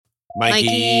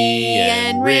Mikey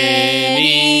and Rin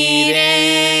eating.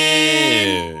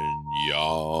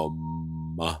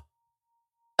 Yum.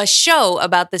 A show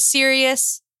about the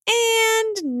serious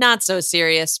and not so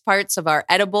serious parts of our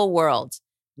edible world.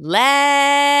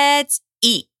 Let's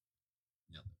eat.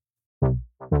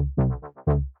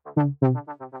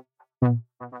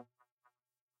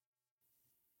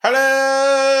 Hello,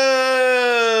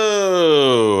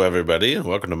 everybody.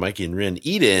 Welcome to Mikey and Rin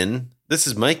Eat-In. This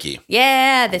is Mikey.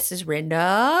 Yeah, this is Rin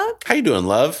Dog. How you doing,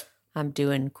 love? I'm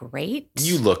doing great.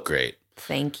 You look great.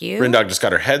 Thank you. Rin Dog just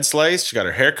got her head sliced. She got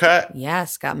her hair cut.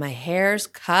 Yes, got my hairs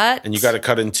cut. And you got it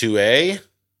cut into a?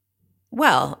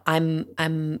 Well,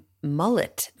 I'm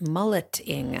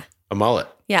mulleting. A mullet.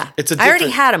 Yeah. I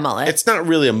already had a mullet. It's not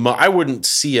really a mullet. I wouldn't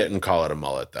see it and call it a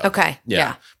mullet, though. Okay.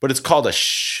 Yeah. But it's called a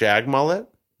shag mullet?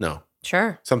 No.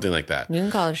 Sure. Something like that. You can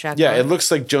call it a shag Yeah, mullet. it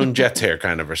looks like Joan Jett's hair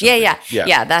kind of or something.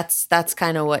 Yeah, that's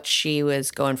kind of what she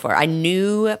was going for. A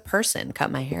new person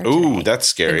cut my hair today. Ooh, that's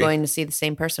scary. Been going to see the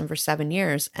same person for 7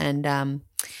 years. And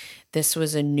this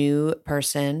was a new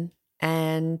person.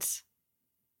 And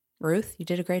Ruth, you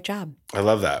did a great job. I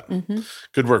love that. Mm-hmm.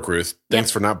 Good work, Ruth.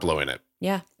 Thanks for not blowing it.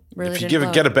 Yeah, really. If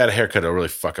you get a bad haircut, it'll really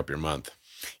fuck up your month.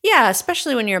 Yeah,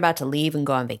 especially when you're about to leave and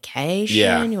go on vacation.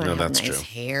 Yeah, you want to have that's nice true.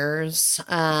 hairs.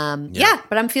 Yeah,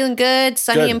 but I'm feeling good.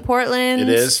 Sunny in Portland. It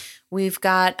is. We've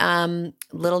got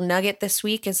little nugget this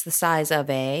week is the size of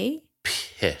a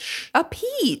peach. A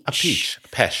peach. A peach.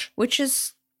 Which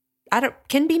is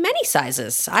can be many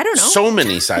sizes. I don't know. So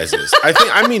many sizes. I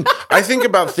think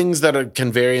about things that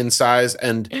can vary in size,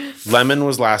 and lemon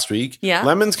was last week. Yeah.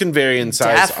 Lemons can vary in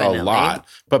size Definitely. A lot.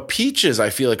 But peaches, I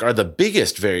feel like, are the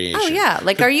biggest variation. Oh, yeah.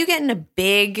 Like, are you getting a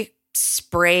big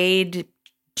sprayed,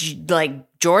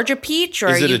 like, Georgia peach? Or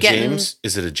is are you getting Is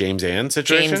it a James Ann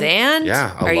situation? James Ann?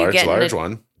 Yeah, a large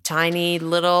one. Tiny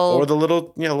little. Or the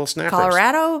little snappers.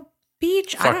 Colorado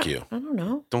peach? Fuck you. I don't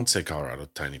know. Don't say Colorado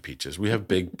tiny peaches. We have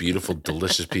big, beautiful,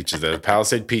 delicious peaches. The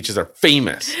Palisade peaches are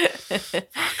famous.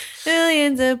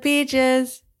 Millions of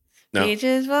peaches. No.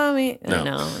 Peaches for me.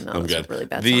 No, I'm good. Really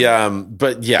bad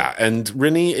but yeah, and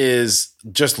Rinny is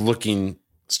just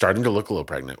starting to look a little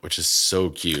pregnant, which is so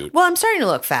cute. Well, I'm starting to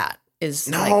look fat.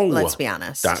 Let's be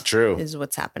honest. Not true. Is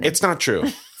what's happening. It's not true.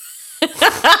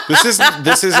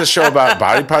 This is a show about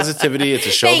body positivity. It's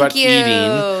a show about eating.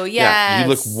 Yes. Yeah, you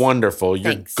look wonderful.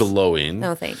 You're glowing.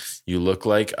 No, thanks. You look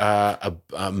like a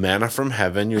manna from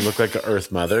heaven. You look like an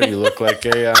earth mother. You look like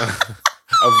a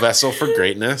vessel for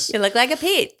greatness. You look like a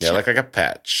peach. Yeah, look like a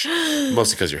patch.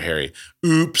 Mostly because you're hairy.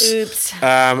 Oops.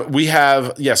 We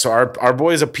have, so our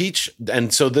boy is a peach.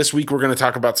 And so this week we're going to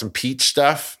talk about some peach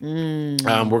stuff.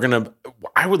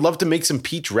 I would love to make some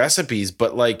peach recipes,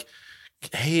 but like,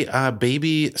 hey,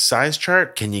 baby size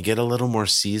chart, can you get a little more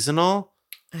seasonal?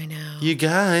 I know. You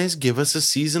guys, give us a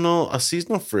seasonal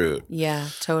fruit. Yeah,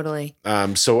 totally.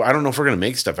 So I don't know if we're going to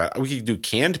make stuff out. We could do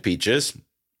canned peaches.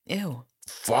 Ew.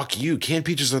 Fuck you. Canned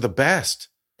peaches are the best.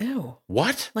 Ew.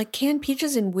 What? Like canned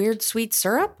peaches in weird sweet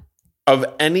syrup? Of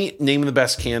any, name the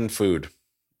best canned food.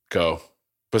 Go.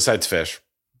 Besides fish.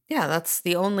 Yeah, that's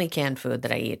the only canned food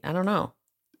that I eat. I don't know.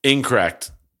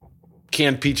 Incorrect.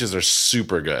 Canned peaches are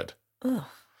super good. Ugh.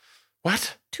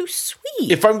 What? Too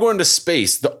sweet. If I'm going to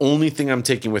space, the only thing I'm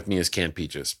taking with me is canned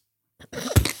peaches. Is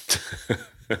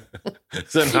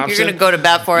that an option? You're going to go to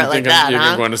bat for it like that,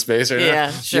 You're going to space right now?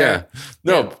 Yeah, sure. Yeah.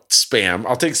 No, Spam.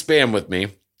 I'll take Spam with me.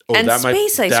 Oh, and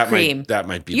space ice cream. That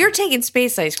might be. You're taking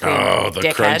space ice cream. Oh, the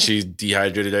dickhead. crunchy,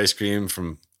 dehydrated ice cream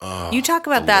from. Oh, you talk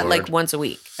about that like once a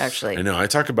week, actually. I know. I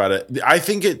talk about it. I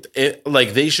think it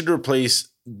like they should replace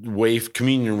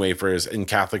communion wafers in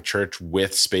Catholic Church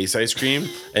with space ice cream,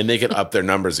 and they could up their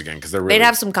numbers again because they'd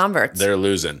have some converts. They're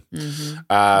losing.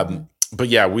 Mm-hmm. But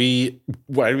yeah,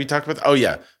 why did we talk about that? Oh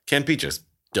yeah, canned peaches,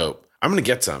 dope. I'm gonna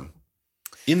get some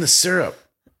in the syrup.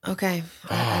 Okay,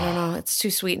 I don't know. It's too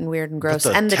sweet and weird and gross,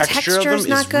 and the texture is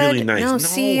not good. Really nice. No,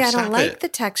 see, I don't like the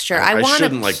texture. I want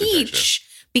a peach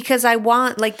because I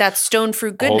want like that stone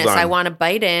fruit goodness. I want to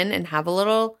bite in and have a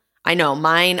little. I know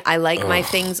mine. I like my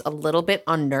things a little bit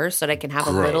under so that I can have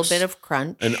a little bit of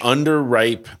crunch. An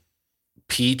underripe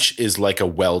peach is like a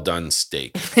well done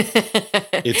steak.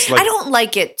 It's like I don't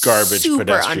like it garbage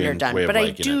super underdone, but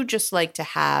I do just like to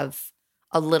have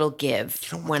a little give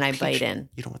when I bite in.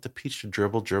 You don't want the peach to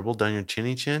dribble down your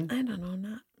chinny chin? I don't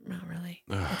know, not really.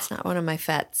 It's not one of my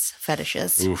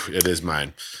fetishes. Oof, it is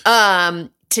mine.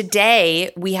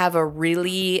 Today we have a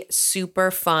really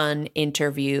super fun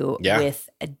interview with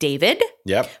David.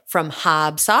 Yep. From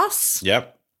Hob Sauce.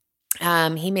 Yep.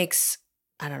 He makes,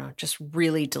 I don't know, just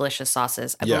really delicious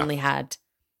sauces. I've only had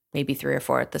maybe 3 or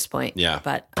 4 at this point. Yeah.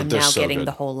 But I'm now so getting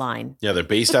the whole line. Yeah, they're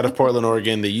based out of Portland,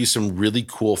 Oregon. They use some really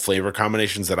cool flavor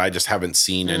combinations that I just haven't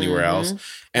seen anywhere else.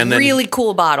 And then really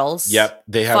cool bottles. Yep.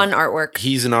 They have fun artwork.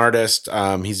 He's an artist.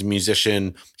 He's a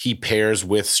musician. He pairs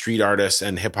with street artists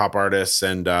and hip hop artists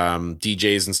and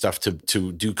DJs and stuff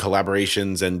to do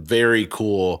collaborations and very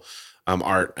cool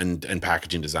art and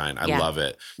packaging design. I love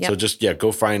it. Yep. So just,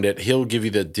 go find it. He'll give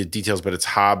you the details, but it's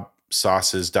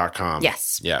HabSauces.com.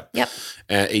 Yes. Yeah. Yep.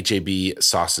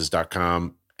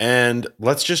 HABSauces.com. And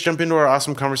let's just jump into our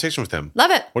awesome conversation with him.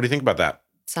 Love it. What do you think about that?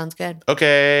 Sounds good.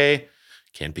 Okay.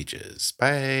 Canned peaches.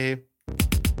 Bye.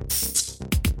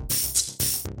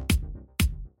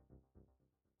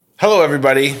 Hello,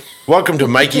 everybody. Welcome to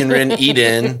Mikey and Rin Eat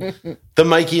In, the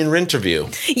Mikey and Rin interview.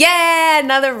 Yeah,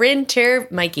 another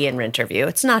Mikey and Rin interview.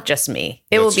 It's not just me.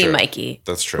 It will be true. Mikey.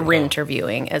 That's true. Rin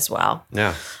interviewing as well.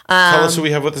 Yeah. Tell us who we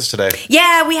have with us today.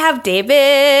 Yeah, we have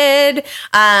David,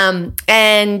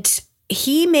 and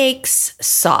he makes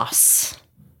sauce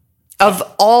of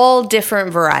all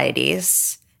different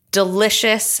varieties.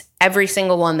 Delicious, every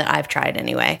single one that I've tried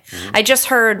anyway. Mm-hmm. I just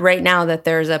heard right now that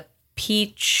there's a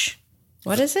peach.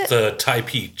 What is it? The Thai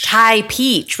peach. Thai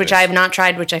peach, which I have not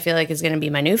tried, which I feel like is going to be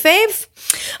my new fave.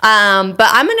 But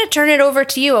I'm going to turn it over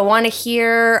to you. I want to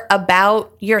hear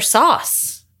about your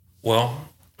sauce. Well,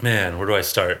 man, where do I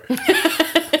start?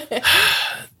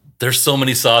 There's so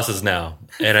many sauces now.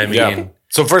 And I mean... Yeah.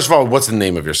 So first of all, what's the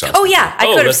name of your sauce? Oh yeah, I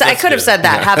could have said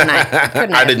that, haven't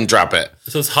I? I didn't drop it.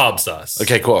 So it's Hab sauce.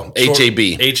 Okay, cool. HAB.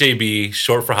 HAB,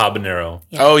 short for habanero.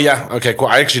 Yeah. Oh yeah. Okay, cool.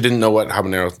 I actually didn't know what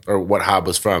habanero or what Hab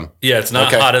was from. Yeah, it's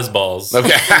not hot as balls. Okay.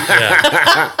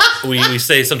 Yeah. We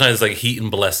say sometimes like heat and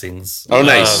blessings. Oh,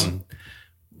 nice.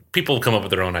 People come up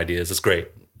with their own ideas. It's great.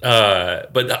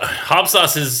 But Hab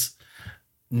sauce is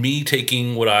me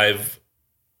taking what I've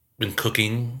been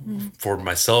cooking for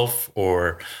myself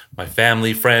or my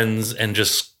family, friends, and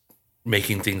just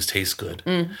making things taste good.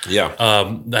 Yeah.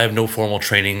 I have no formal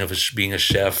training of being a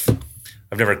chef.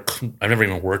 I've never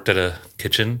even worked at a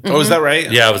kitchen. Oh, is that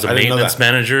right? Yeah, I was a maintenance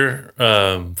manager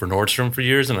for Nordstrom for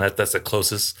years, and that's the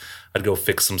closest I'd go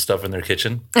fix some stuff in their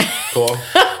kitchen. Cool.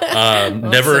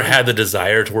 Never had the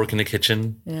desire to work in the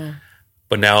kitchen. Yeah.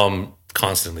 But now I'm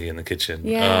constantly in the kitchen.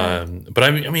 Yeah. But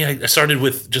I started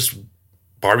with just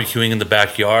barbecuing in the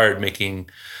backyard, making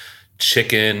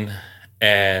chicken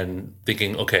and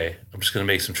thinking, okay, I'm just going to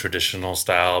make some traditional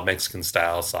style, Mexican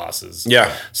style sauces.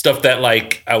 Yeah. Stuff that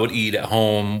like I would eat at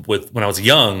home when I was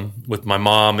young with my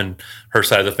mom and her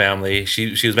side of the family. She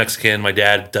was Mexican, my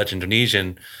dad, Dutch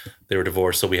Indonesian. They were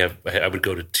divorced. So I would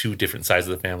go to 2 different sides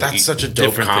of the family. That's such a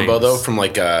dope combo though,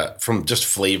 from just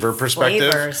flavor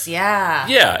perspective. Flavors, yeah.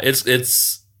 Yeah.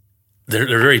 They're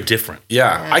very different.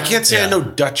 Yeah. I can't say I know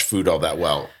Dutch food all that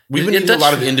well. We've been eating a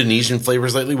lot of Indonesian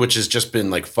flavors lately, which has just been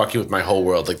like fucking with my whole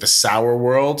world. Like the sour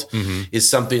world is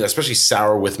something, especially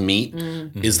sour with meat,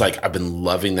 is like, I've been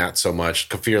loving that so much.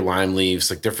 Kaffir lime leaves,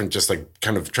 like different, just like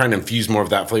kind of trying to infuse more of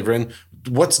that flavor in.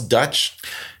 What's Dutch?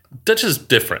 Dutch is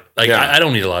different. Like I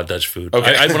don't eat a lot of Dutch food.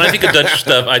 Okay. When I think of Dutch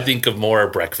stuff, I think of more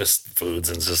breakfast foods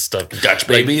and just stuff. Dutch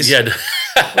babies? Yeah. Dude,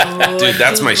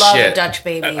 that's my shit. Dutch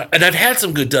baby. And I've had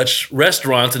some good Dutch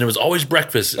restaurants, and it was always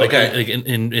breakfast. Like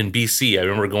in BC, I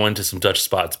remember going to some Dutch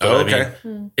spots. But I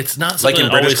mean, it's not something like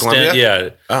in British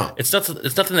Columbia. It's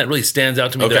nothing that really stands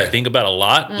out to me that I think about a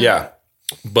lot. Yeah,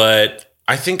 but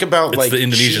I think about like the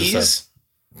Indonesian cheese. stuff.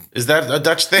 Is that a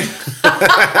Dutch thing?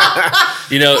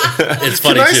 It's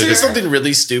funny too. Can I say something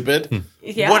really stupid?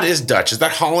 Yeah. What is Dutch? Is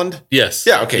that Holland? Yes.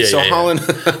 Yeah. Okay. So Holland.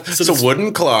 So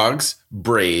wooden clogs,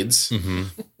 braids.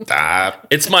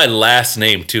 It's my last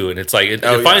name too, and it's like it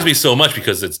defines me so much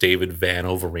because it's David Van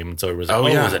Overeem, and so it was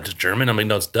like, is that German? I'm like,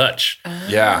 no, it's Dutch.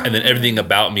 Yeah. And then everything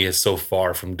about me is so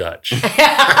far from Dutch.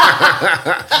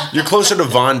 You're closer to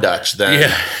Von Dutch than.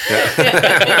 Yeah.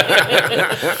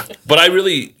 But I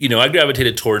really, I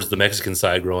gravitated towards the Mexican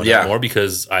side growing up more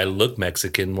because I look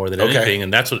Mexican more than anything,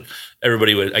 and that's what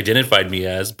everybody identified me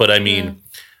as. But I mean,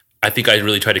 I think I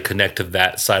really tried to connect to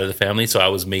that side of the family, so I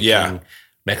was making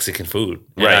Mexican food,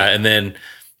 right? And then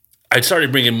I started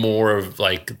bringing more of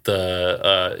like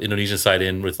the Indonesian side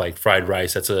in with like fried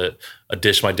rice. That's a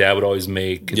dish my dad would always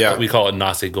make. Yeah, we call it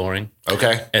nasi goreng.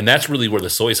 Okay, and that's really where the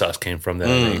soy sauce came from. That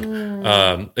I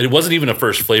make. It wasn't even a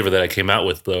first flavor that I came out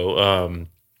with though.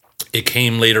 It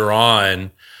came later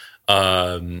on.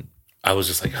 I was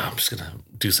just like, I'm just gonna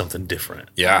do something different.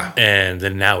 Yeah, and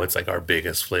then now it's like our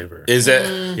biggest flavor. Is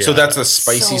it? Yeah. So that's the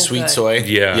spicy sweet soy.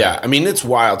 Yeah, yeah. I mean, it's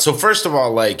wild. So first of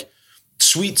all, like.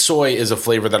 Sweet soy is a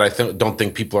flavor that I don't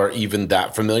think people are even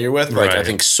that familiar with. Like I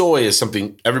think soy is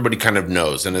something everybody kind of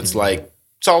knows, and it's like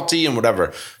salty and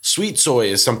whatever. Sweet soy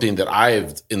is something that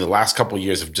I've in the last couple of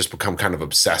years have just become kind of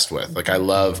obsessed with. Like I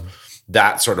love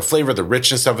that sort of flavor, the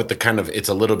richness of it, the kind of, it's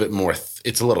a little bit more,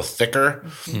 it's a little thicker.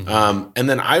 And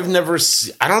then I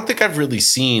don't think I've really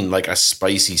seen like a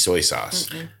spicy soy sauce.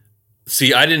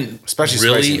 See, I didn't especially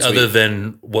really other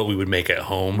than what we would make at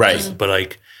home. Right. But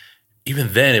like,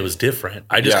 even then it was different.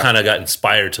 I just kind of got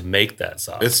inspired to make that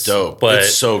sauce. It's dope. But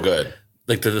it's so good.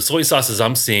 Like the soy sauces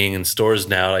I'm seeing in stores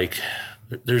now, like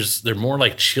they're more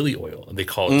like chili oil and they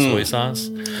call it soy sauce.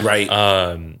 Right.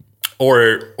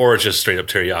 Or it's just straight up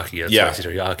teriyaki. Spicy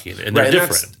teriyaki. And they're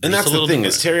different. And that's the thing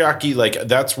is teriyaki, like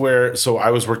that's where, so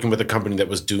I was working with a company that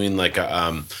was doing like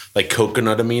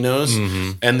coconut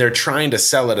aminos and they're trying to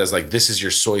sell it as like, this is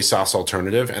your soy sauce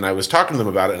alternative. And I was talking to them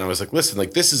about it and I was like, listen,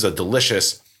 like this is a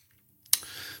delicious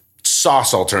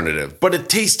sauce alternative, but it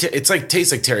tastes like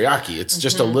teriyaki. It's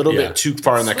just a little bit too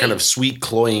far in that kind of sweet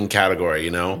cloying category,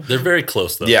 you know? They're very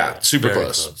close though. Yeah, super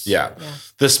close. Yeah.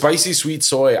 The spicy sweet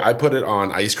soy, I put it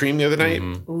on ice cream the other night.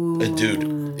 And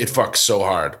dude, it fucks so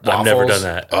hard. Waffles, I've never done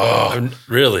that. Oh,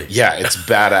 really? Yeah, it's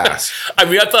badass. I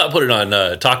mean, I thought putting it on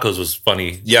tacos was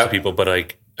funny to people, but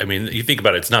like, I mean, you think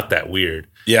about it, it's not that weird.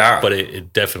 Yeah. But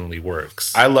it definitely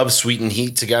works. I love sweet and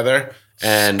heat together.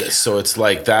 And so it's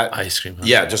like that ice cream. Huh?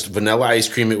 Yeah, just vanilla ice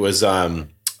cream. It was why am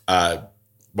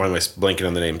I blanking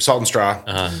on the name? Salt and straw.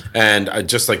 And I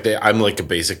just like I'm like a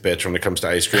basic bitch when it comes to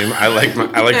ice cream. I like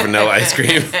vanilla ice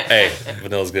cream. Hey,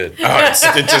 vanilla's good.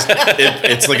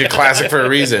 It's like a classic for a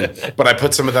reason. But I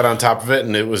put some of that on top of it,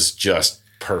 and it was just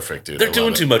perfect, dude. They're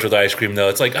doing too much with ice cream, though.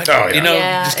 It's like,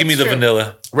 just give me the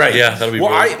vanilla. Right. Yeah, that'll be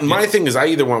my thing is I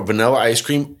either want vanilla ice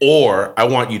cream or I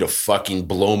want you to fucking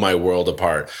blow my world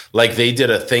apart. Like they did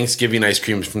a Thanksgiving ice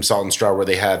cream from Salt and Straw where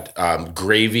they had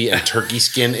gravy and turkey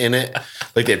skin in it.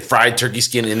 Like they had fried turkey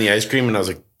skin in the ice cream. And I was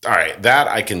like, all right, that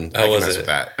I can mess with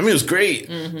that. I mean, it was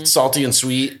great. Salty and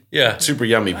sweet. Yeah. Super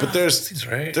yummy. But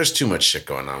there's too much shit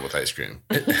going on with ice cream.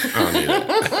 I don't need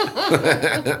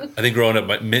it. I think growing up,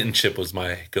 mint and chip was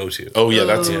my go-to. Oh, yeah.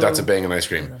 That's a banging ice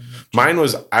cream. Mine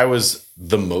was, I was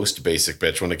the most basic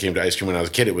bitch when it came to ice cream when I was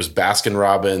a kid. It was Baskin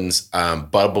Robbins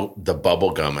the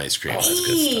bubble gum ice cream. Oh, that's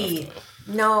good stuff,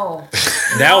 though. No.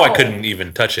 Now I couldn't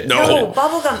even touch it. No,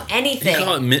 bubblegum anything. You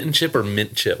call it mint and chip or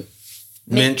mint chip?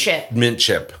 Mint chip. Mint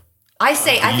chip. I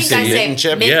say mint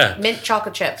chip? Mint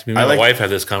chocolate chip. Me and my wife had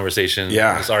this conversation,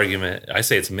 this argument. I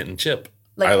say it's mint and chip.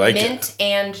 Like mint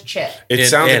and chip. It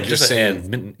sounds like you're saying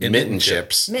mint and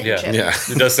chips. Mint and chips. Yeah.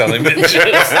 It does sound like mint and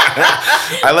chips.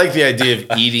 I like the idea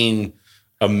of eating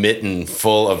a mitten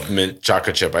full of mint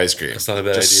chocolate chip ice cream. That's not a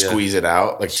bad idea. Squeeze it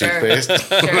out like toothpaste.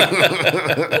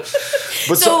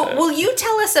 So will you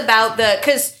tell us about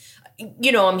because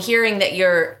I'm hearing that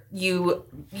you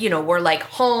were like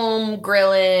home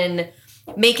grilling,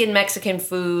 making Mexican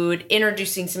food,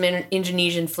 introducing some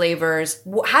Indonesian flavors.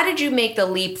 How did you make the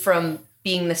leap from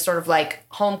being this sort of like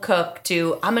home cook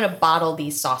to I'm going to bottle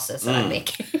these sauces that I'm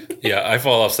making? Yeah, I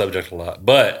fall off subject a lot,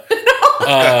 but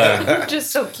I'm just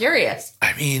so curious.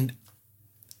 I mean,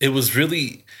 it was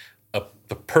really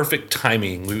the perfect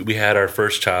timing. We had our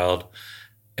first child,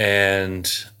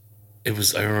 and I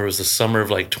remember it was the summer of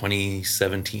like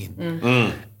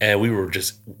 2017. And we were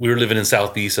living in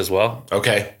Southeast as well.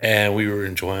 Okay. And we were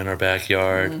enjoying our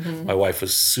backyard. My wife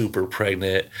was super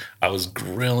pregnant. I was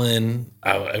grilling.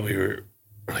 And we were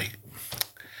like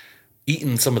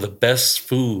eating some of the best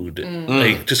food,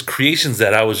 like just creations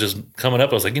that I was just coming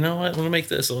up. I was like, you know what? I'm going to make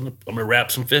this. I'm going to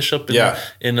wrap some fish up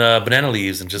in banana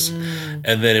leaves and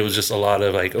then it was just a lot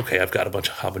of like, okay, I've got a bunch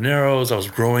of habaneros. I was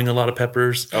growing a lot of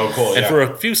peppers. Oh, cool. And for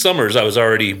a few summers, I was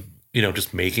already,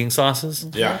 just making sauces.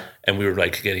 Yeah. And we were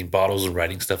like getting bottles and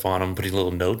writing stuff on them, putting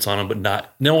little notes on them, but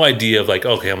no idea of like,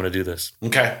 okay, I'm going to do this.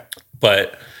 Okay.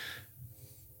 But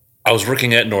I was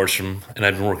working at Nordstrom, and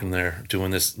I've been working there doing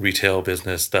this retail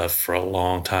business stuff for a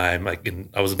long time.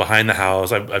 I was behind the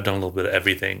house. I've done a little bit of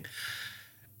everything,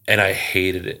 and I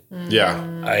hated it.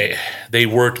 Yeah, they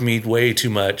worked me way too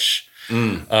much.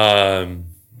 And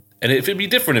it'd be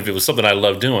different if it was something I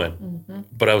loved doing,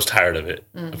 but I was tired of it.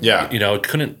 Yeah, I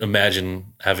couldn't imagine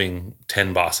having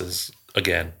 10 bosses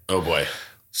again. Oh boy!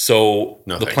 So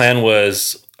the plan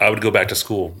was I would go back to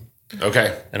school.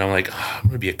 Okay. And I'm like, I'm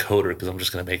going to be a coder because I'm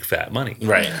just going to make fat money.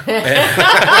 Right.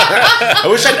 I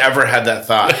wish I'd ever had that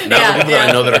thought. Now the people that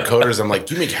I know that are coders, I'm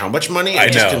like, you make how much money? I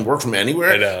just can work from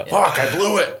anywhere? I know. Fuck, I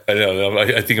blew it. I know.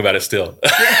 I think about it still.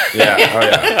 Yeah. Oh,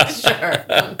 yeah. Sure.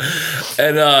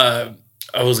 And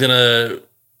I was going to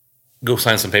go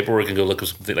sign some paperwork and go look at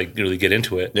something, like really get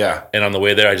into it. Yeah. And on the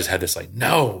way there, I just had this like,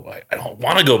 no, I don't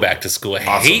want to go back to school. I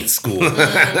hate school.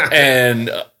 And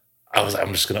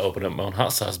I'm just gonna open up my own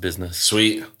hot sauce business.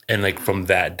 Sweet. And like from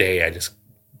that day, I just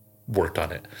worked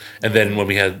on it. And then when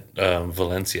we had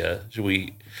Valencia,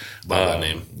 we love that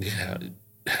name. Yeah,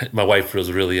 my wife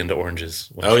was really into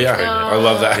oranges. Oh yeah, I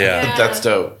love that. Yeah, that's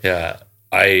dope. Yeah,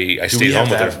 I stayed home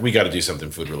with her. We got to do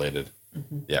something food related.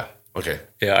 Yeah. Okay.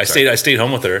 Yeah, I stayed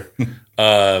home with her.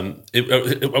 I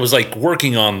was like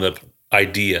working on the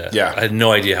idea. Yeah. I had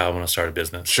no idea how I'm going to start a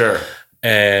business. Sure.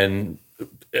 And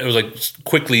it was like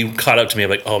quickly caught up to me. I'm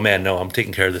like, oh man, no, I'm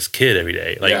taking care of this kid every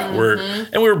day. Like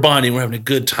we were bonding, we're having a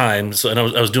good time. So, and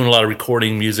I was doing a lot of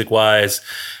recording music wise.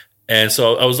 And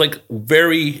so I was like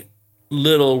very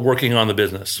little working on the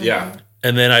business. Yeah.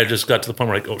 And then I just got to the point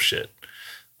where like, oh shit,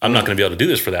 I'm not going to be able to do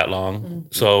this for that long.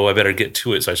 So I better get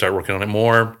to it. So I started working on it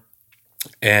more.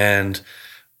 And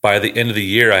by the end of the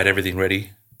year, I had everything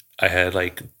ready. I had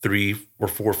like 3 or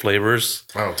 4 flavors.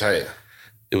 Oh, tight.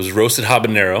 It was roasted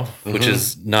habanero, which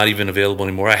is not even available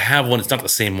anymore. I have one. It's not the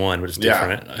same one, but it's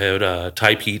different. I had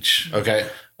Thai peach. Okay.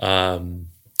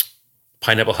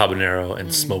 Pineapple habanero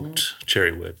and smoked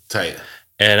cherry wood. Tight.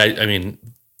 And I mean,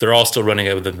 they're all still running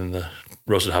other than the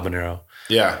roasted habanero.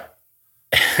 Yeah.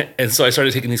 And so I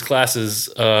started taking these classes,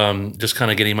 just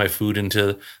kind of getting my food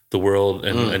into the world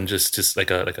and just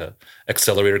like a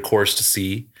accelerator course to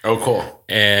see. Oh, cool.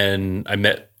 And I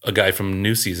met a guy from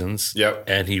New Seasons. Yep.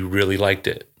 And he really liked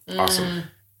it. Awesome.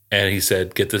 And he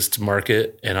said, get this to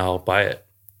market and I'll buy it.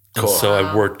 Cool. And so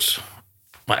I worked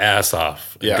my ass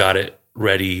off, got it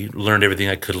ready, learned everything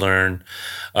I could learn,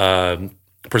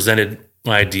 presented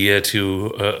my idea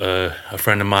to a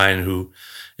friend of mine who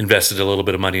invested a little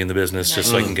bit of money in the business just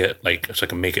so I can so I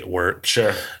can make it work.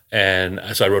 Sure. And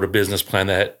so I wrote a business plan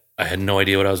that I had no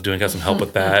idea what I was doing, got some help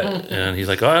with that. And he's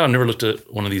like, oh, I've never looked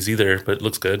at one of these either, but it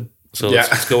looks good. So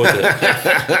let's go with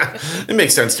it. It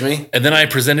makes sense to me. And then I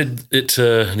presented it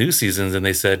to New Seasons and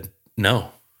they said,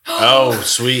 no. Oh,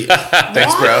 sweet.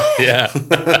 Thanks, bro. Yeah.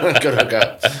 Good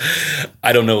hookup.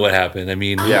 I don't know what happened. I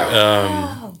mean,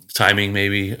 timing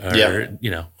maybe, or,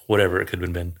 whatever it could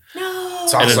have been. No.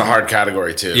 It's also a hard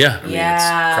category too. Yeah. I mean, it's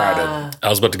crowded. I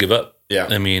was about to give up. Yeah.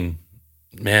 I mean,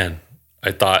 man,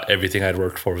 I thought everything I'd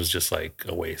worked for was just like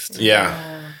a waste.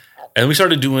 Yeah. And we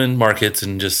started doing markets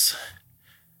and just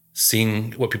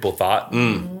seeing what people thought.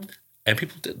 And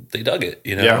people they dug it,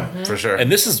 Yeah, for sure. And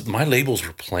my labels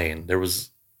were plain. There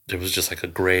was just like a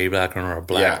gray background or a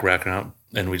black background.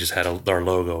 And we just had our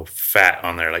logo fat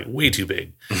on there, like way too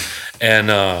big.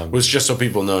 And which just so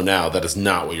people know now, that is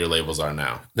not what your labels are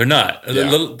now. They're not. Yeah.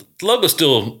 The logo's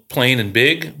still plain and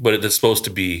big, but it's supposed to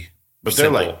be But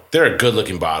simple. they're a good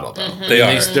looking bottle though. They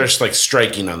are. They're just like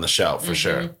striking on the shelf for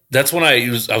sure. That's when I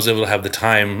was able to have the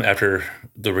time after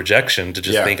the rejection to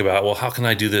just think about, well, how can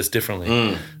I do this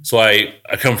differently? So I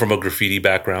come from a graffiti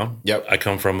background. Yep. I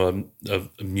come from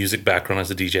a music background as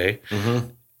a DJ.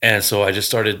 And so I just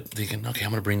started thinking, okay, I'm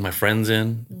going to bring my friends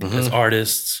in as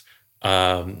artists.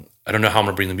 I don't know how I'm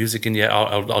going to bring the music in yet.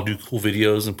 I'll do cool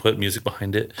videos and put music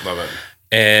behind it. Love it.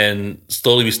 And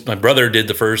slowly, my brother did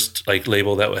the first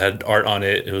label that had art on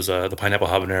it. It was the Pineapple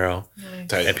Habanero.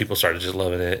 Nice. And people started just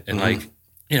loving it.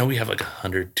 And we have like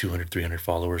 100, 200, 300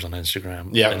 followers on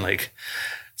Instagram. Yeah. And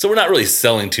so we're not really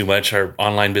selling too much. Our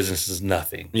online business is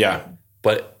nothing. Yeah.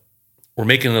 But we're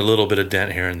making a little bit of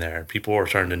dent here and there. People are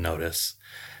starting to notice.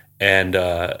 And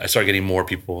I started getting more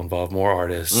people involved, more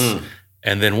artists.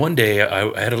 And then one day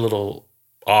I had a little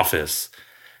office,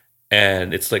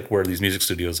 and it's like where these music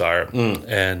studios are.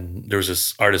 And there was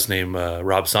this artist named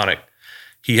Rob Sonic.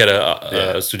 He had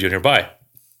a studio nearby.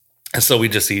 And so we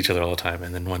just see each other all the time.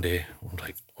 And then one day I'm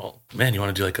like, well, man, you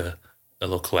want to do like a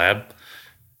little collab?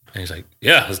 And he's like,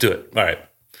 yeah, let's do it. All right.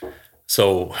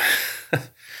 So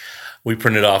we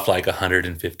printed off like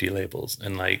 150 labels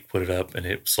and put it up, and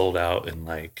it sold out in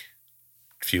like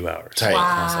a few hours. Tight. Wow.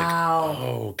 And I was like,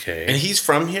 oh, okay. And he's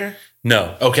from here?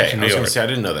 No. Okay. From I was New going York. to say, I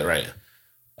didn't know that. Right.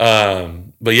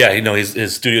 But yeah,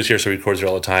 his studio's here, so he records here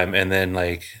all the time. And then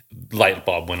light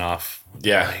bulb went off.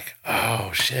 Yeah. Like,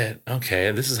 oh shit.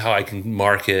 Okay. This is how I can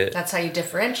market. That's how you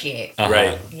differentiate.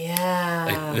 Right.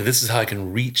 Yeah. This is how I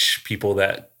can reach people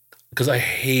because I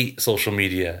hate social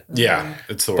media. Yeah.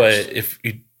 It's the worst. But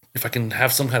if I can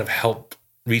have some kind of help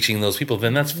reaching those people,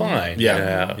 then that's fine.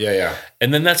 Yeah.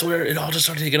 And then that's where it all just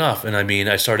started taking off. And I mean,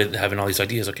 I started having all these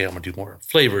ideas. Okay, I'm gonna do more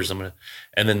flavors. And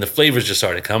then the flavors just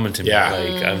started coming to me. Yeah.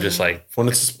 I'm just like, when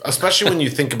it's especially when you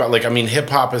think about hip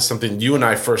hop is something you and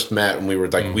I first met when we were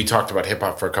we talked about hip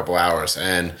hop for a couple hours,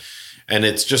 and And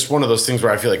it's just one of those things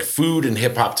where I feel like food and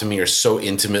hip hop to me are so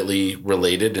intimately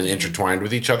related and intertwined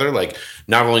with each other. Like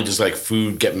not only does like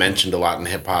food get mentioned a lot in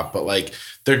hip hop, but like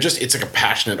it's like a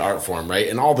passionate art form, right?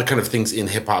 And all the kind of things in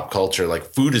hip hop culture, like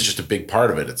food is just a big part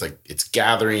of it. It's like, it's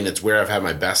gathering. It's where I've had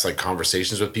my best like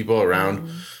conversations with people around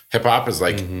hip hop is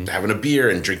like having a beer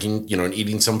and drinking, you know, and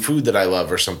eating some food that I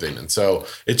love or something. And so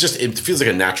it feels like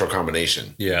a natural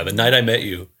combination. Yeah. The night I met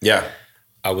you. Yeah.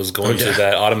 I was going to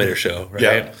that Automator show, right?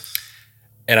 Yeah.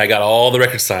 And I got all the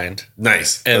records signed.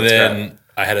 Nice. And then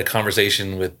I had a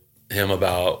conversation with him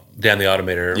about Dan the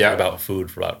Automator about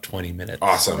food for about 20 minutes.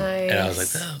 Awesome. Nice. And I was like,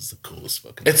 that was the coolest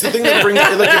fucking It's the thing that brings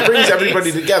it brings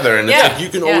everybody together. And it's like you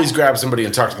can always grab somebody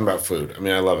and talk to them about food. I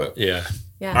mean, I love it. Yeah.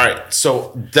 All right.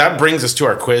 So that brings us to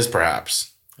our quiz, perhaps.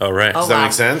 All right. Does that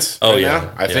make sense? Oh, right yeah.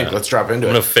 Now? I think let's drop into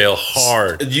it. I'm going to fail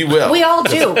hard. You will. We all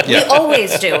do. We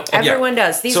always do. Everyone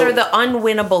does. These are the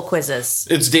unwinnable quizzes.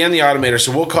 It's Dan the Automator,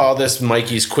 so we'll call this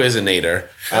Mikey's Quizinator.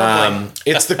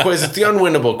 It's the quiz. It's the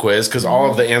unwinnable quiz because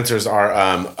all of the answers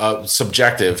are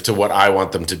subjective to what I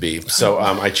want them to be. So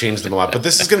I changed them a lot. But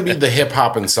this is going to be the hip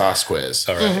hop and sauce quiz.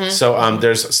 All right. So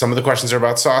there's some of the questions are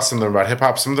about sauce, some of them are about hip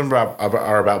hop, some of them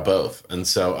are about both. And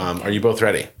so are you both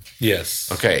ready?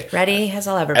 Yes. Okay. Ready as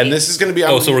I'll ever be. And this is going to be...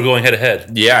 so we're going head to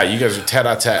head. Yeah, you guys are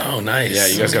tete-a-tete. Oh, nice. Yeah,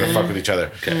 you guys got to fuck with each other.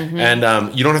 Okay.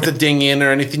 And you don't have to ding in or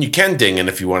anything. You can ding in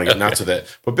if you want to get nuts with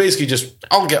it. But basically just...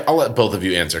 I'll let both of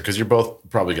you answer because you're both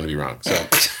probably going to be wrong. So...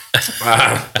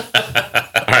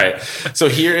 all right. So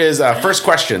here is first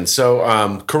question.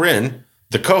 So Corinne,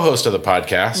 the co-host of the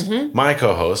podcast, my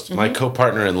co-host, my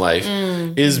co-partner in life,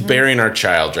 is bearing our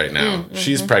child right now.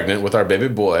 She's pregnant with our baby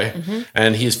boy,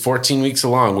 and he's 14 weeks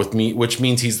along with me, which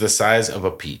means he's the size of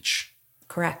a peach.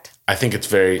 Correct. I think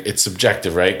it's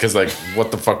subjective, right? Because like,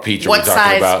 what the fuck peach are we talking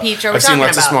size about? Peach are we I've seen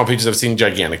lots about? of small peaches. I've seen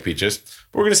gigantic peaches.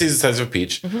 But we're going to see the size of a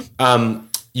peach.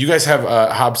 You guys have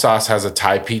Hob Sauce has a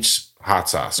Thai peach hot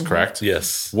sauce, correct?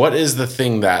 Yes. What is the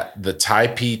thing that the Thai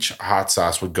peach hot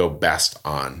sauce would go best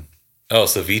on? Oh,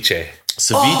 ceviche.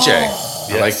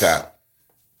 Ceviche. I like that.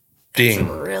 Ding.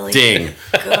 Really Ding.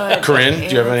 good. Corinne,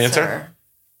 do you have an answer?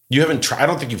 You haven't tried. I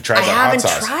don't think you've tried that hot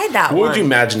sauce. I haven't tried that What one. would you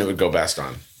imagine it would go best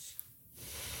on?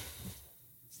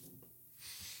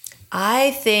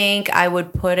 I think I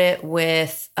would put it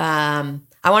with, I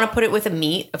want to put it with a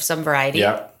meat of some variety.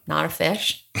 Yeah. Not a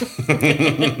fish.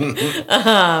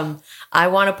 I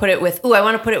want to put it with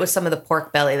some of the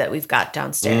pork belly that we've got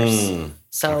downstairs.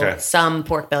 Some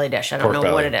pork belly dish. I don't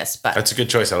know what it is, but that's a good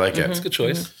choice. I like it. It's a good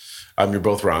choice. You're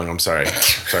both wrong. I'm sorry.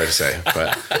 Sorry to say,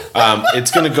 but it's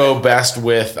going to go best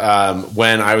with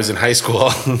when I was in high school.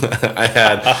 I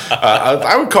had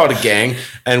I would call it a gang,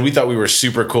 and we thought we were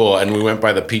super cool, and we went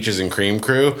by the Peaches and Cream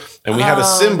crew, and we had a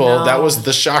symbol that was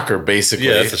the shocker, basically.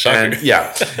 Yeah, that's the shocker.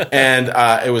 And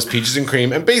it was Peaches and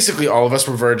Cream, and basically all of us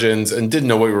were virgins and didn't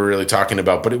know what we were really talking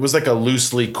about, but it was like a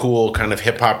loosely cool kind of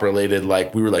hip hop related.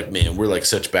 Like we were like, man, we're like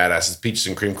such badasses, Peaches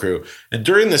and Cream crew. And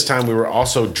during this time, we were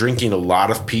also drinking a lot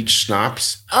of peach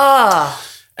schnapps.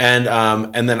 And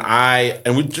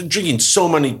then we're drinking so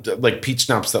many like peach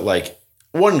schnapps that like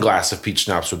one glass of peach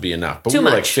schnapps would be enough. But we were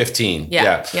like 15.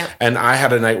 Yeah. And I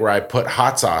had a night where I put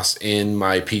hot sauce in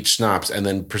my peach schnapps and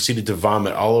then proceeded to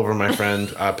vomit all over my friend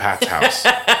Pat's house.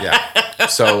 Yeah.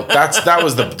 So that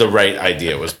was the right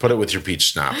idea, was put it with your peach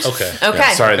schnapps. Okay.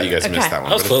 Yeah, sorry that you guys missed that one.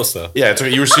 That was close though. Yeah, it's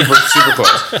okay. You were super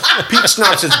close. Peach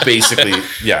schnapps is basically,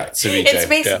 ceviche. It's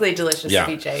basically delicious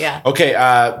ceviche, yeah. Okay,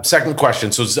 second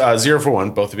question. So 0 for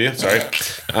 1, both of you. Sorry.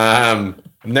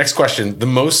 Next question. The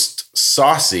most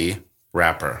saucy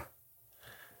rapper.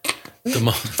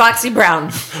 Foxy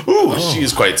Brown. Ooh, she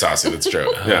is quite saucy. That's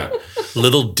true. Yeah.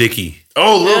 Little Dicky.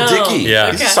 Oh, Lil Dicky.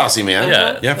 Yeah. He's a saucy man.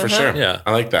 Yeah, for sure. Yeah.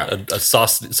 I like that. A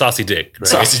saucy dick. Right?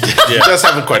 Saucy dick. He does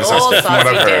have quite a saucy dick, from what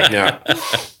I've heard.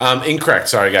 Yeah. Incorrect.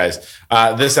 Sorry, guys.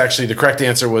 This actually, the correct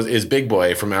answer is Big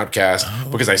Boy from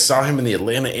Outkast, because I saw him in the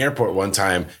Atlanta airport one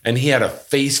time, and he had a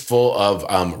face full of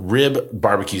rib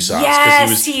barbecue sauce.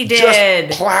 Yes, he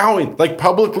did. Just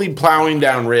publicly plowing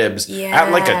down ribs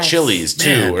at like a Chili's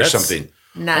too, or something.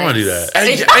 Nice. I want to do that.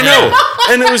 I know.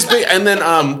 And it was big. And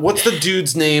then what's the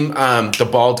dude's name? The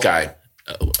bald guy.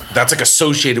 That's like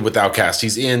associated with Outkast.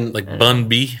 He's in like Bun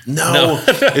B. No.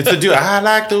 It's the dude. I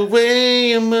like the way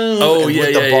you move. Oh with yeah,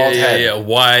 the bald head. Yeah.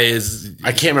 Why is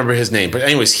I can't remember his name, but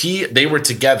anyways, they were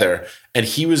together, and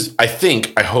he was, I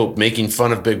hope, making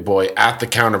fun of Big Boy at the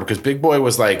counter, because Big Boy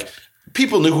was like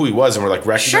people knew who he was and were like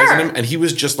recognizing him, and he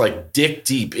was just like dick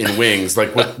deep in wings,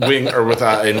 like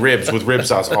in ribs with rib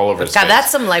sauce all over his face.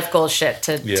 That's some life goal shit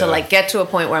to like get to a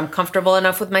point where I'm comfortable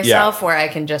enough with myself where I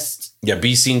can just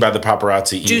be seen by the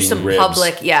paparazzi do eating some ribs.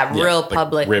 public, real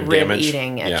public rib damage.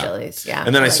 Eating at Chili's. Yeah,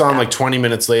 and then I saw him like 20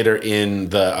 minutes later in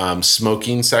the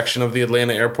smoking section of the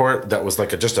Atlanta airport. That was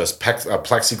like just a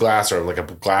plexiglass or like a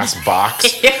glass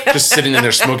box, just sitting in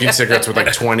there smoking cigarettes with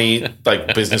like 20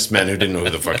 like businessmen who didn't know who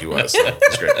the fuck he was. So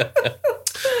it's great.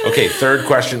 Okay, third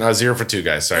question. 0 for 2,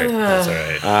 guys. Sorry.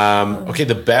 That's all right. Okay,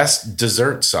 the best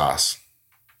dessert sauce.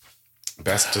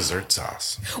 Best dessert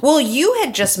sauce. Well, you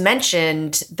had just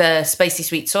mentioned the spicy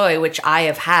sweet soy, which I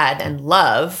have had and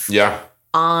love. Yeah.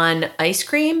 On ice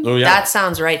cream. Oh, yeah. That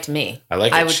sounds right to me. I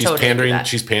like it. She's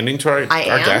pandering to our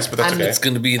guest, but that's okay. It's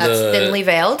going to be the thinly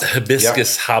veiled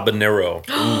hibiscus habanero.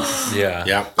 Oof. Yeah.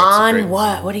 Yeah. On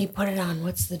what? What do you put it on?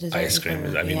 What's the dessert? Ice cream.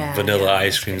 Vanilla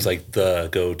ice cream is like the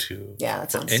go-to. Yeah,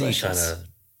 that sounds any delicious. kind of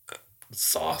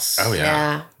sauce. Oh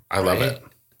yeah. I love it.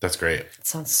 That's great. It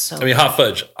sounds so good. Hot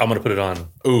fudge. I'm going to put it on.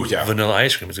 Ooh, yeah. Vanilla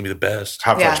ice cream is going to be the best.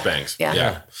 Hot fudge bangs.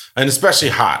 Yeah. And especially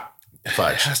hot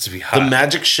fudge. It has to be hot. The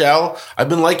magic shell, I've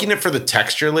been liking it for the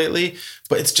texture lately,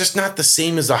 but it's just not the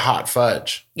same as a hot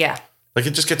fudge. Yeah. Like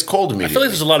it just gets cold immediately. I feel like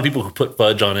there's a lot of people who put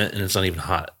fudge on it and it's not even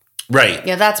hot. Right.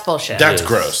 Yeah, that's bullshit. That's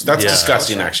gross. That's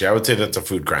disgusting, actually. I would say that's a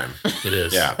food crime. It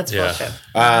is. Yeah. That's bullshit.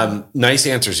 Nice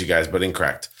answers, you guys, but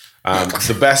incorrect.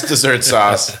 The best dessert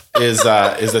sauce is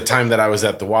the time that I was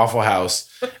at the Waffle House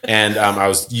and I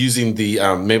was using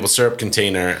the maple syrup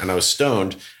container and I was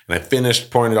stoned and I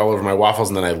finished pouring it all over my waffles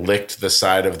and then I licked the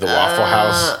side of the Waffle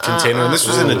House container. And this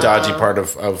was in a dodgy part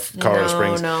of Colorado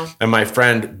Springs. No. And my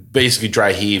friend basically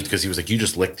dry heaved because he was like, you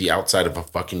just licked the outside of a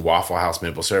fucking Waffle House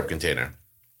maple syrup container.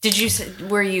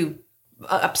 Were you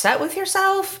upset with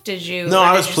yourself? Did you? No,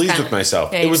 I was pleased with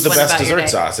myself. It was the best dessert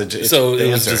sauce. So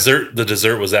it was dessert. The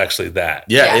dessert was actually that.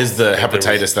 Yeah, it is the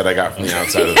hepatitis that I got from the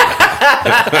outside of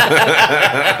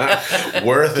the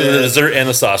worth it. The dessert and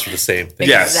the sauce were the same thing.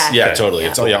 Yes, yeah, totally.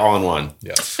 It's all in one.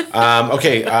 Yeah.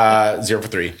 Okay, 0 for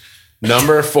 3.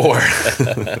 Number 4.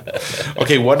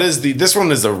 Okay, what is this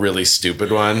one is a really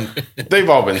stupid one. They've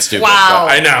all been stupid. Wow.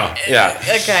 I know. Yeah.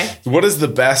 Okay. What is the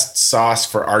best sauce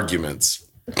for arguments?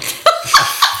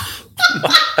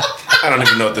 I don't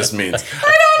even know what this means.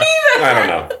 I don't either. I don't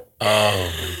know.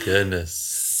 Oh my goodness.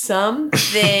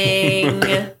 Something.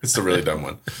 It's a really dumb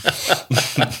one.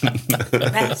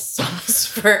 Best sauce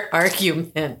for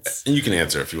arguments. And you can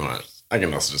answer if you want. I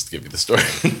can also just give you the story.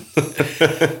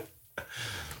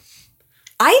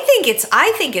 I think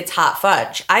it's hot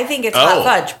fudge. I think it's hot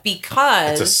fudge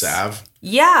because it's a salve.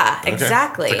 Yeah,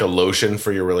 exactly. It's like a lotion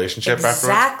for your relationship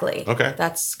exactly. afterwards? Okay.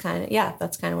 That's kind of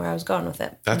where I was going with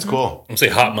it. That's cool. I'm say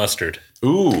hot mustard.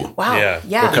 Ooh. Wow. Yeah.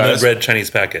 The red Chinese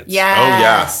packets.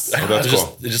 Yes. Oh, yeah. Oh, that's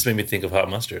cool. It just made me think of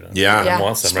hot mustard. Yeah. I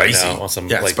want some spicy. right now. I want some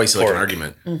spicy pork. like an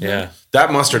argument. Mm-hmm. Yeah.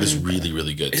 That mustard is really,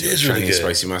 really good, too. It is really Chinese good.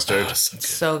 spicy mustard. Oh, so good.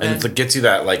 So good. And it gets you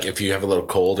that, like, if you have a little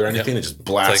cold or anything, it just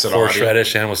blasts it's like it all.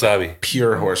 Horseradish and wasabi.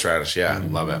 Pure horseradish. Yeah.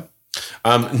 Love it.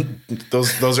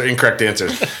 Those are incorrect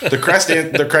answers. The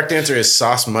correct answer is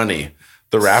Sauce Money,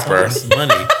 the rapper. Sauce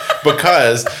Money.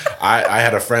 Because I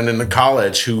had a friend in the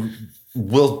college who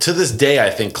will, to this day, I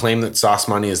think, claim that Sauce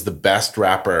Money is the best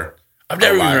rapper. I've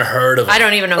never even heard of him. I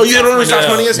don't even know. Oh, you don't know who Sauce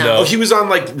Money is? No. Oh, he was on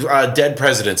like Dead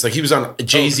Presidents. Like he was on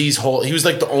Jay-Z's whole. He was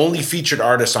like the only featured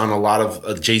artist on a lot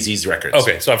of Jay-Z's records.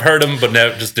 Okay, so I've heard him, but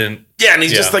never just didn't. Yeah, and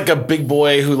he's just like a big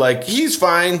boy who like he's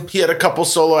fine. He had a couple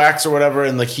solo acts or whatever,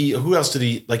 and like who else did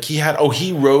he like?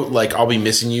 He wrote like "I'll Be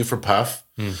Missing You" for Puff,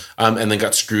 and then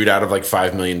got screwed out of like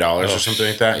 $5 million or something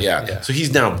like that. Yeah, so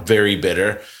he's now very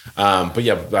bitter. But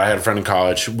yeah, I had a friend in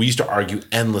college. We used to argue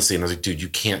endlessly, and I was like, dude, you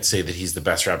can't say that he's the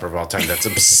best rapper of all time. That's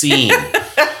obscene.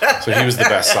 So he was the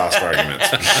best Sauce for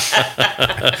arguments,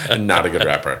 and not a good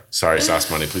rapper. Sorry, Sauce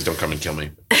Money. Please don't come and kill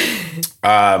me.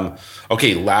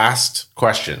 Okay, last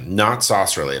question. Not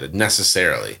sauce related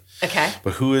necessarily. Okay.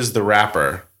 But who is the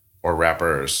rapper or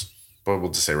rappers, but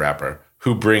we'll just say rapper,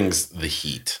 who brings the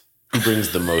heat? Who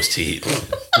brings the most heat?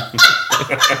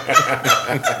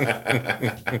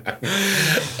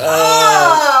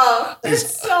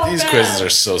 These quizzes are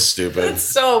so stupid. It's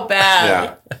so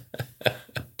bad. Yeah.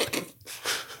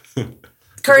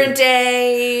 Current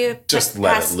day, just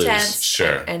let it loose. Tense,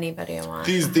 sure. Anybody I want.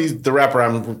 The rapper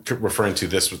I'm referring to,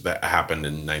 that happened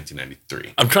in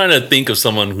 1993. I'm trying to think of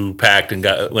someone who packed and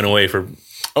went away for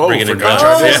bringing in gun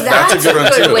charges. charges.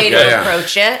 That's a good way to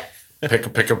approach it. Pick a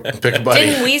buddy.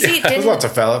 Didn't Wheezy? There's lots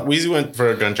of fella. Wheezy went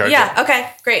for a gun charge. Yeah. Okay.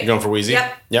 Great. You going for Wheezy?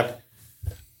 Yep.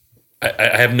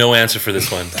 I have no answer for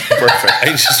this one. Perfect.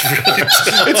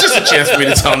 It's just a chance for me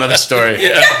to tell another story.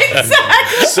 Yeah,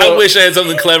 exactly. So I wish I had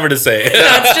something clever to say.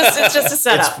 No, it's just a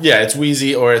setup. It's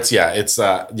Wheezy or it's.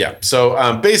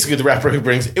 So basically, the rapper who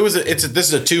brings this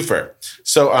is a twofer.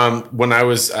 So when I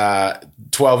was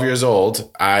 12 years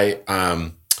old, I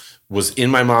was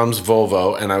in my mom's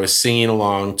Volvo and I was singing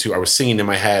in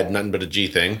my head, Nothing But a G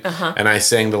Thing, and I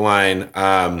sang the line.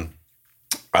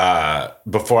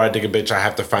 Before I dig a bitch, I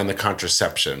have to find the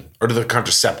contraception or the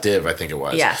contraceptive, I think it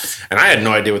was. Yes. And I had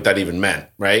no idea what that even meant,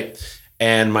 right?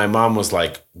 And my mom was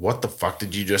like, what the fuck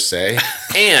did you just say?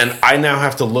 And I now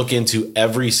have to look into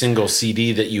every single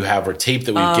CD that you have or tape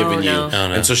that we've given you. Oh,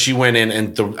 no. And so she went in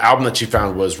and the album that she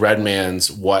found was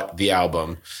Redman's What the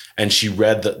Album. And she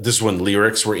read this one,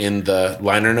 lyrics were in the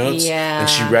liner notes. Yeah. And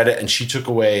she read it and she took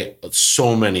away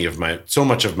so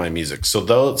much of my music.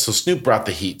 So Snoop brought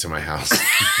the heat to my house.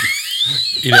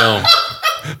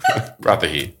 Brought the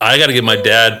heat. I got to give my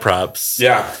dad props.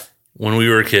 Yeah. When we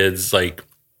were kids, like,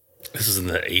 this was in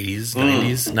the 80s,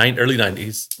 90s, early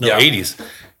 90s. No, 80s.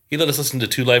 He let us listen to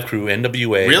 2 Live Crew,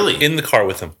 NWA. Really? In the car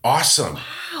with him. Awesome.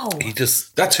 Wow. He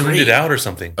just That's tuned great. it out or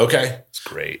something. Okay. It's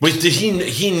great. Wait, did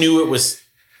he knew it was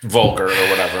vulgar or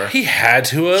whatever? He had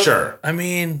to have. Sure. I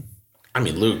mean,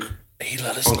 Luke. he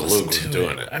let us Uncle listen Luke was to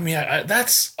doing it. I mean,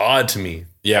 that's odd to me,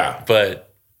 Yeah.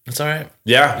 but it's all right.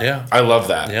 Yeah. Yeah. I love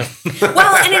that. Yeah.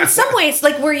 Well, and in some ways,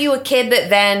 like, were you a kid that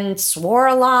then swore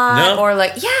a lot? No. Or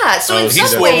like, yeah. So in He some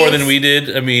swore ways, more than we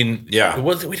did. I mean, Yeah.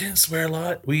 we didn't swear a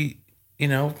lot. We,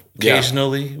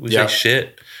 occasionally we Yeah. say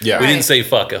shit. Yeah. We didn't say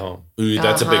fuck at home. Ooh,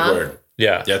 that's a big word.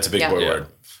 Yeah. Yeah, it's a big Yeah. word.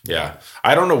 Yeah.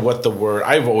 I don't know what the word,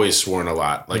 I've always sworn a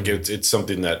lot. Like it's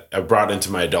something that I brought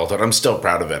into my adulthood. I'm still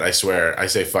proud of it. I swear. I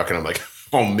say fuck and I'm like,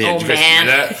 oh man, did you guys see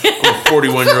that? I'm a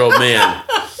 41-year-old man.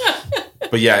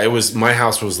 But yeah, my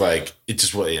house was like, it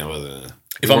just was,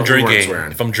 If I'm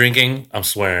drinking, I'm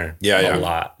swearing. Yeah. A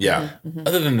lot. Yeah.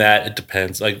 Other than that, it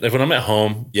depends. Like when I'm at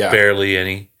home, barely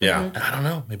any. Yeah. I don't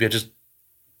know. Maybe I just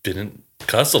didn't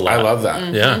cuss a lot. I love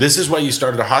that. Yeah. This is why you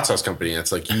started a hot sauce company.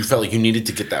 It's like you felt like you needed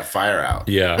to get that fire out.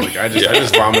 Yeah. Like I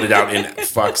just vomited out in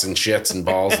fucks and shits and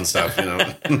balls and stuff,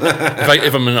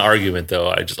 If I'm in an argument though,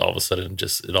 I just all of a sudden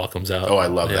it all comes out. Oh, I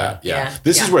love that. Yeah.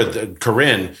 This is where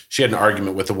Corinne, she had an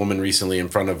argument with a woman recently in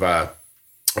front of a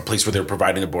place where they were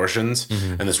providing abortions.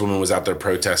 And this woman was out there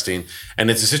protesting.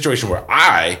 And it's a situation where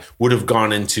I would have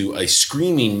gone into a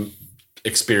screaming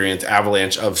experience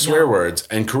avalanche of swear words,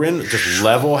 and Corinne just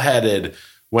level-headed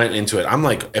went into it. I'm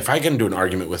like, if I get into an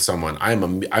argument with someone,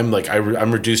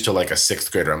 I'm reduced to like a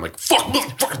 6th grader. I'm like, fuck,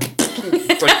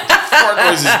 it's like fart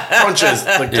noises, punches,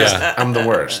 like I'm the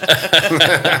worst.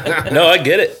 No, I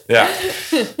get it. Yeah,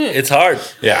 it's hard.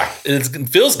 Yeah, it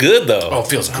feels good though. Oh, it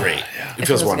feels great. It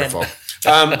feels wonderful.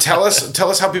 Tell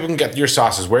us how people can get your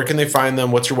sauces. Where can they find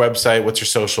them? What's your website? What's your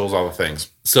socials? All the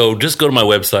things. So just go to my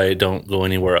website. Don't go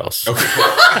anywhere else. Okay.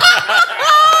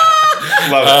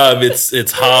 Love it.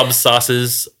 It's Hobbs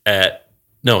Sauces it's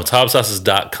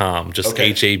hobbssauces.com. Just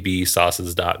HAB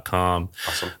sauces.com.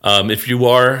 Awesome. If you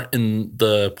are in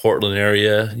the Portland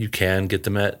area, you can get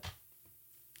them at,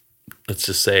 let's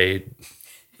just say,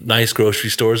 nice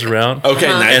grocery stores around. Okay,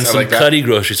 nice. And some cutty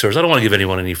grocery stores. I don't want to give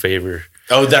anyone any favor.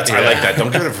 Oh, I like that.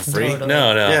 Don't give it for free. Totally.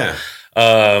 No.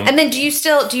 Yeah. And then do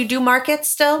you do markets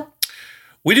still?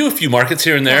 We do a few markets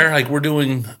here and there. Like we're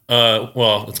doing,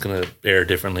 it's going to air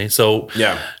differently. So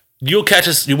you won't catch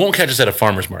us at a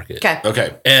farmer's market.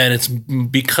 Okay. And it's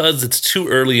because it's too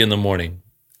early in the morning.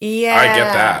 Yeah. I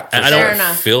get that. And I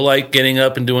don't feel like getting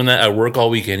up and doing that. I work all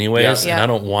week anyways, and I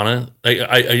don't want to.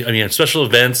 I mean, at special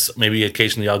events, maybe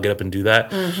occasionally I'll get up and do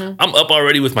that. I'm up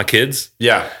already with my kids.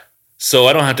 Yeah. So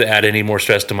I don't have to add any more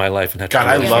stress to my life and have to. God,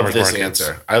 I love this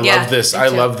answer. I love this. I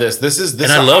love this. This is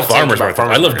and I love farmers markets.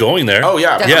 I love going there. Oh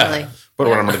yeah, definitely. Yeah. But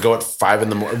when I'm going to go at 5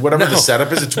 a.m, whatever the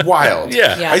setup is, it's wild.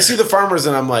 Yeah. I see the farmers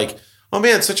and I'm like, oh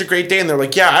man, it's such a great day. And they're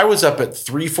like, yeah, I was up at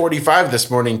 3:45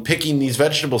 this morning picking these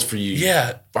vegetables for you.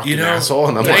 Yeah, fucking asshole.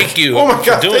 And I'm thank you. Oh my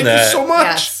God, doing thank you so much.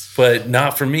 Yes. But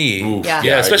not for me. Oof.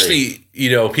 Yeah. Especially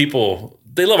people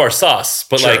they love our sauce,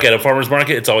 but like at a farmer's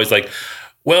market, it's always like,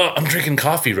 well, I'm drinking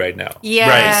coffee right now. Yeah.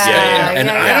 Right. Yeah. And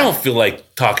I don't feel like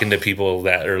talking to people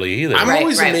that early either. I'm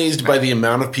always amazed by the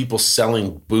amount of people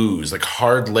selling booze, like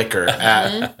hard liquor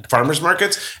at farmers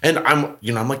markets. And I'm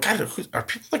like, God, are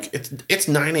people like, it's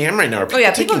 9 a.m. right now. Are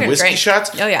people taking whiskey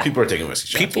shots? Oh, yeah. People are taking whiskey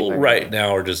shots. People right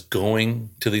now are just going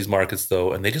to these markets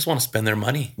though, and they just want to spend their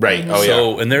money. Right. Oh,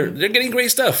 so, and they're getting great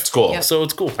stuff. It's cool. Yep. So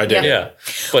it's cool. I dig it. Yeah.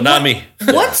 But not me.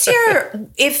 What's your,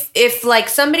 if like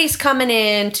somebody's coming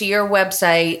in to your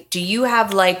website, do you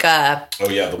have like a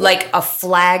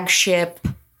flagship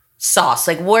sauce?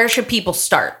 Like where should people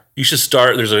start? you should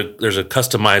start. There's a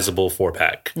customizable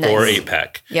 4-pack or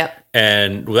 8-pack. Yep.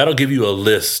 And that'll give you a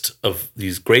list of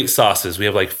these great sauces. We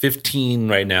have like 15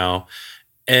 right now.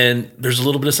 And there's a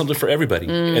little bit of something for everybody.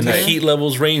 Mm-hmm. And the heat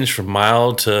levels range from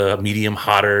mild to medium,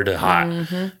 hotter to hot.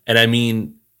 Mm-hmm. And I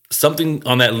mean, something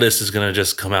on that list is going to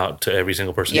just come out to every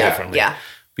single person differently. Yeah.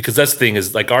 Because that's the thing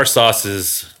is like our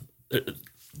sauces,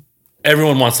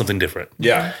 everyone wants something different.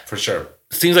 Yeah, for sure.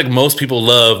 It seems like most people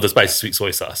love the spicy sweet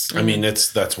soy sauce. I mean,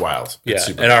 that's wild. Yeah,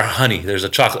 and our honey. There's a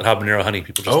chocolate habanero honey.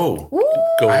 People just go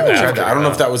I haven't tried that. I don't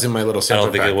know if that was in my little sample I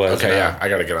don't think it was. Okay, yeah. I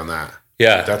got to get on that.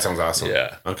 Yeah. That sounds awesome.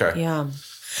 Yeah. Okay. Yeah.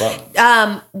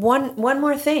 Well, one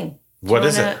more thing. What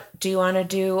is it? Do you want to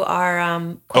do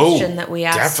our question that we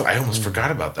asked? Definitely. I almost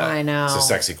forgot about that. I know. It's a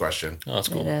sexy question. Oh, that's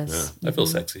cool. It is. Yeah. I feel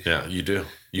sexy. Yeah, you do.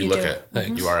 You look it.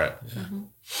 You are it. Yeah. Mm-hmm.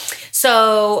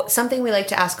 So something we like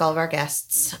to ask all of our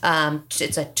guests,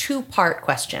 it's a 2-part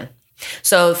question.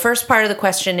 So the first part of the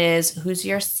question is, who's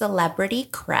your celebrity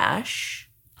crush?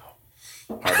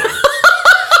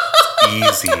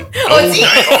 Easy. Hard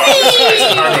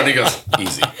one. He goes,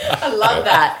 easy. I love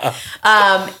that.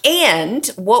 And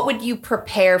what would you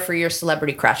prepare for your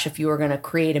celebrity crush if you were going to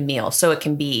create a meal? So it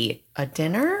can be a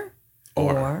dinner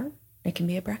or it can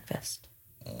be a breakfast.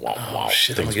 Wow,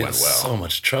 shit, things went well. So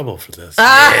much trouble for this.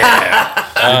 Yeah.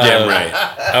 You're damn right.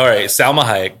 All right, Salma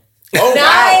Hayek. Oh,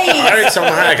 nice. Wow. All right,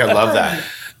 Salma Hayek. I love that.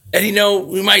 And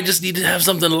we might just need to have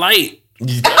something light.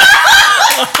 Yes.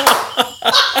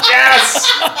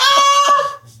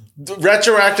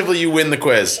 Retroactively, you win the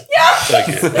quiz. Yeah. Thank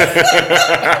you.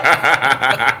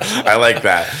 I like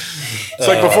that. It's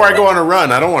like before I go on a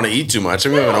run, I don't want to eat too much.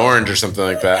 I'm going to have an orange or something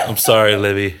like that. I'm sorry,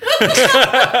 Libby.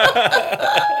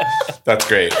 That's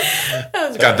great.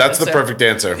 God, that's the perfect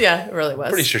answer. Yeah, it really was.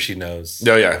 Pretty sure she knows.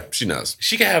 Oh, yeah, she knows.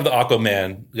 She could have the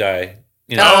Aquaman guy.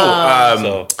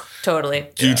 Totally.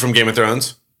 Dude from Game of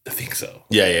Thrones? I think so.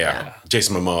 Yeah.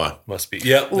 Jason Momoa. Must be.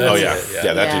 Yep. Oh, yeah.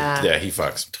 Yeah, that dude. Yeah, he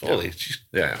fucks. Totally.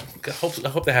 Yeah. I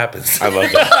hope that happens. I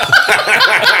love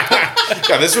that.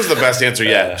 God, this was the best answer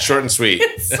yet. Short and sweet.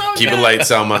 So Keep it light,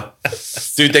 Selma.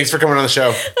 Dude, thanks for coming on the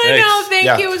show. I know.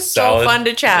 Thank you. It was so fun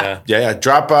to chat. Yeah.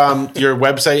 Drop your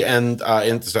website and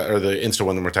the Insta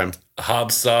one more time.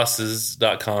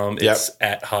 Hobsauces.com. It's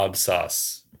at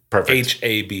Hobsauce. Perfect.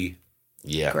 HAB.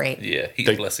 Yeah. Great. Yeah.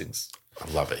 Heat blessings. I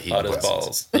love it. Hot as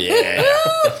balls. Yeah.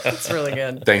 That's really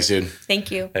good. Thanks, dude. Thank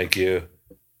you. Thank you.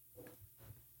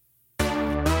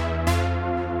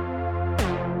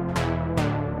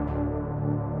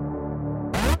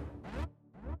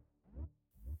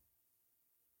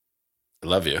 I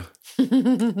love you.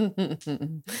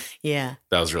 Yeah.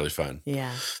 That was really fun.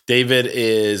 Yeah. David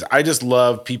I just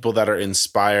love people that are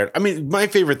inspired. I mean, my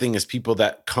favorite thing is people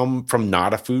that come from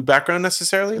not a food background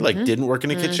necessarily, like didn't work in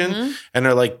a kitchen and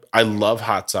are like, I love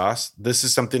hot sauce. This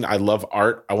is something I love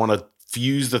art. I want to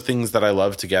fuse the things that I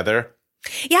love together.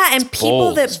 Yeah. And it's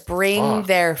people that bring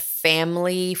their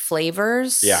family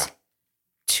flavors. Yeah.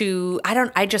 I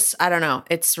don't know.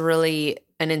 It's really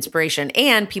an inspiration.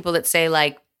 And people that say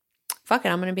like, fuck it,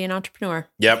 I'm going to be an entrepreneur.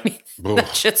 Yep.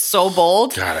 That shit's so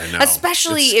bold. God, I know.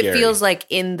 Especially it feels like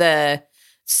in the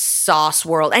sauce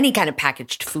world, any kind of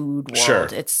packaged food world. Sure.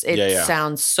 It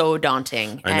sounds so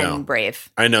daunting and brave.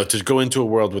 I know. To go into a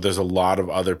world where there's a lot of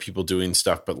other people doing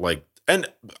stuff, but and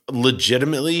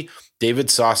legitimately,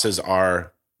 David's sauces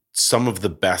are some of the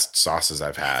best sauces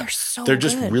I've had. They're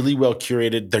just really well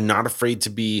curated. They're not afraid to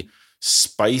be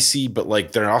spicy,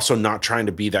 but they're also not trying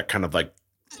to be that kind of I'm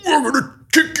gonna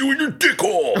kick you in your dick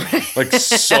hole,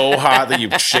 so hot that you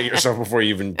shake yourself before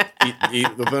you even eat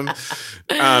with them.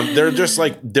 They're just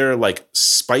they're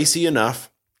spicy enough.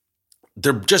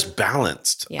 They're just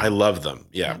balanced. Yeah. I love them.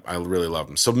 Yeah, I really love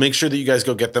them. So make sure that you guys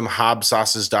go get them.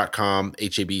 Hobsauces.com,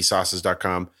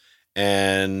 HABsauces.com.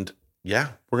 And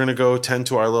yeah, we're gonna go tend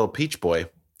to our little peach boy.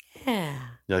 Yeah.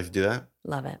 You like to do that?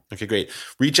 Love it. Okay, great.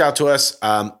 Reach out to us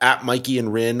at Mikey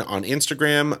and Rin on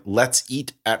Instagram. Let's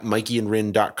eat at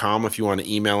mikeyandrin.com if you want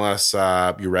to email us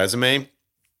your resume.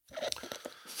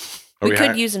 We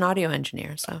could use an audio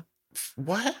engineer, so.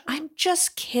 What? I'm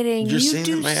just kidding. You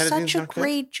do such a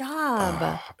great job.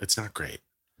 Oh, it's not great.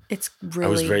 It's really. I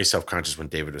was very self-conscious when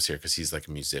David was here because he's a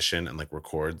musician and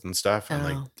records and stuff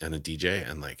and a DJ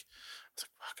and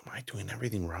am I doing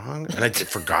everything wrong? And I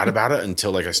forgot about it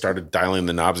until I started dialing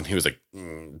the knobs and he was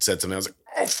said something. I was like,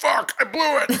 oh, fuck, I blew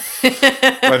it.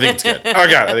 But I think it's good.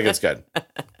 Oh, God, I think it's good.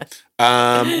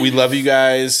 We love you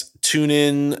guys. Tune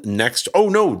in next. Oh,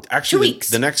 no, actually, 2 weeks.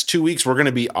 The next 2 weeks, we're going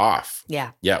to be off.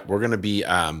 Yeah. Yeah, we're going to be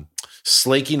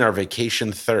slaking our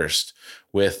vacation thirst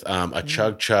with a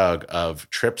chug of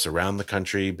trips around the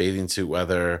country, bathing suit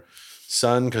weather,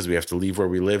 Sun, because we have to leave where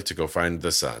we live to go find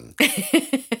the sun.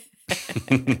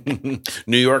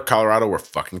 New York, Colorado, we're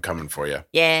fucking coming for you.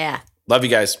 Yeah. Love you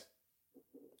guys.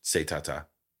 Say ta-ta.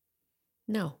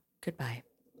 No. Goodbye.